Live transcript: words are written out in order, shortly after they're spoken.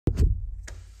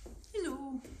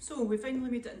Hello! So we finally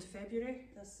made it into February.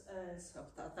 This is,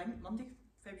 I think, Monday,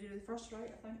 February the 1st,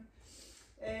 right, I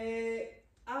think.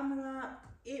 AMRAP,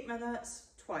 8 minutes,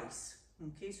 twice.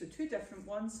 Okay, so 2 different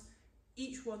ones.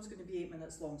 Each one's going to be 8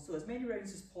 minutes long. So as many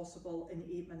rounds as possible in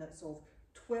 8 minutes of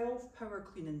 12 power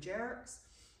clean and jerks,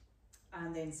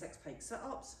 and then 6 pike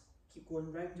sit-ups. Keep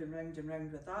going round and round and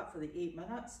round with that for the 8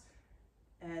 minutes.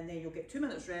 And then you'll get 2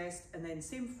 minutes rest, and then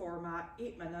same format,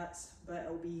 8 minutes, but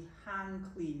it'll be hand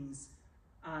cleans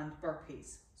and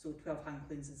burpees. So 12 hand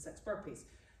cleans and 6 burpees.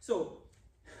 So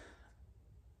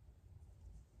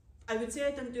I would say I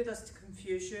didn't do this to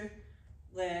confuse you,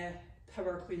 the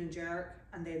power clean and jerk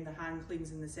and then the hand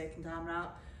cleans in the second AMRAP.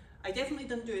 I definitely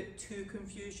didn't do it to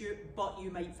confuse you, but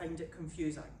you might find it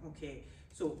confusing. Okay,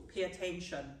 so pay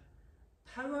attention.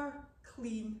 Power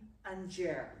clean and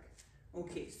jerk.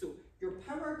 Okay, so your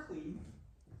power clean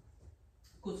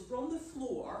goes from the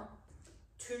floor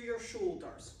to your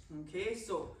shoulders. Okay,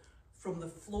 so from the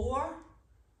floor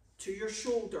to your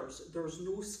shoulders, there's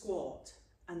no squat.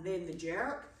 And then the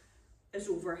jerk is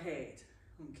overhead.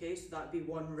 Okay, so that'd be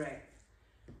 1 rep.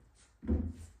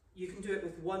 You can do it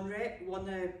with 1 rep, one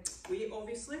weight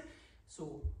obviously.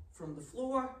 So from the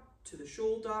floor to the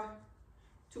shoulder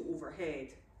to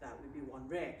overhead, that would be 1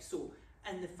 rep. So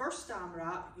in the first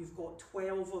AMRAP, you've got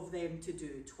 12 of them to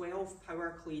do, 12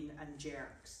 power clean and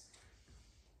jerks.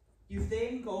 You've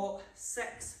then got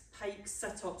 6 pike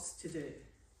sit-ups to do.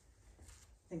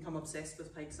 I think I'm obsessed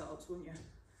with pike sit-ups, won't you?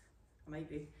 I might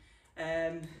be.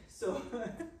 So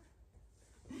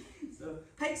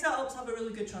pike sit-ups have a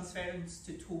really good transference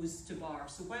to toes to bar.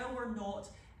 So while we're not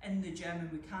in the gym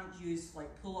and we can't use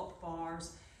like pull-up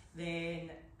bars, then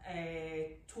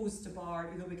toes to bar,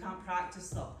 you know, we can't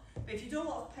practice them. But if you do a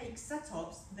lot of pike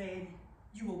sit-ups, then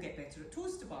you will get better at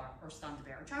toes to bar or stand a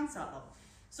better chance at them.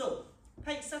 So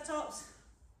pike sit-ups,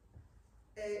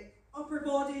 upper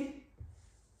body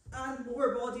and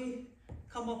lower body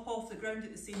come up off the ground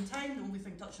at the same time. The only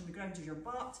thing touching the ground is your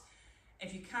butt.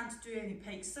 If you can't do any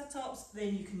pike sit-ups,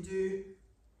 then you can do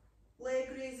leg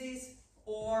raises,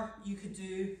 or you could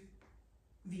do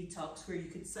V-tucks where you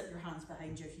could sit your hands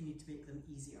behind you if you need to make them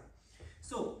easier.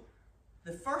 So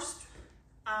the first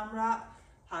AMRAP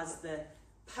has the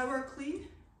power clean,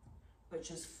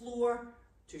 which is floor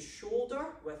to shoulder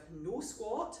with no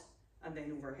squat and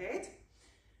then overhead.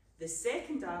 The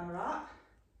second AMRAP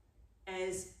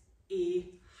is a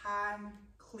hang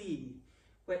clean,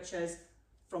 which is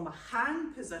from a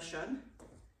hang position,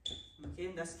 okay,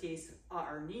 in this case at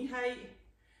our knee height,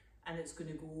 and it's going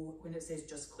to go, when it says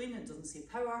just clean, it doesn't say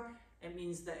power, it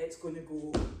means that it's going to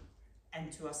go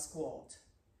into a squat.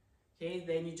 Okay,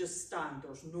 then you just stand,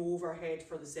 there's no overhead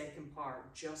for the second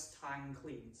part, just hang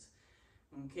cleans.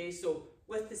 Okay, so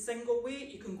with the single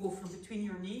weight, you can go from between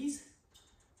your knees,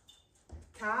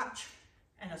 catch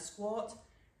in a squat,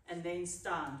 and then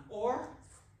stand. Or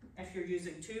if you're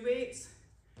using 2 weights,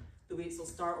 the weights will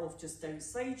start off just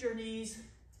outside your knees,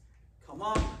 come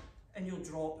up, and you'll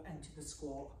drop into the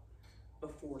squat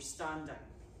before standing.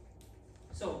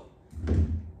 So,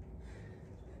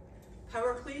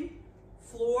 power clean,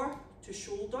 floor to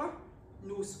shoulder,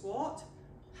 no squat,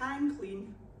 hang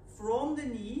clean, from the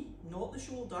knee, not the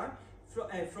shoulder,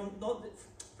 from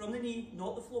the knee,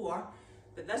 not the floor,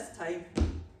 but this time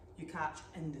you catch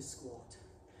in the squat.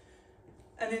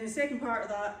 And then the second part of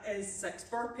that is 6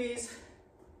 burpees.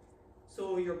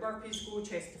 So your burpees go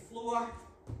chest to floor,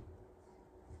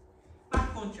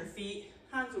 back onto your feet,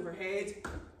 hands overhead,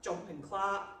 jump and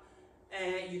clap.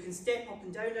 You can step up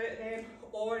and down out of them,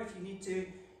 or if you need to,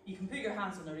 you can put your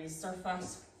hands on a raised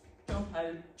surface, jump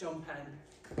out, jump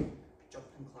in, jump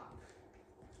and clap.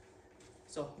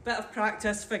 So a bit of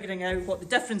practice figuring out what the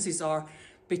differences are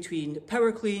between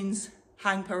power cleans,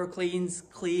 hang power cleans,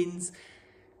 cleans.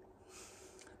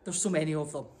 There's so many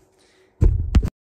of them.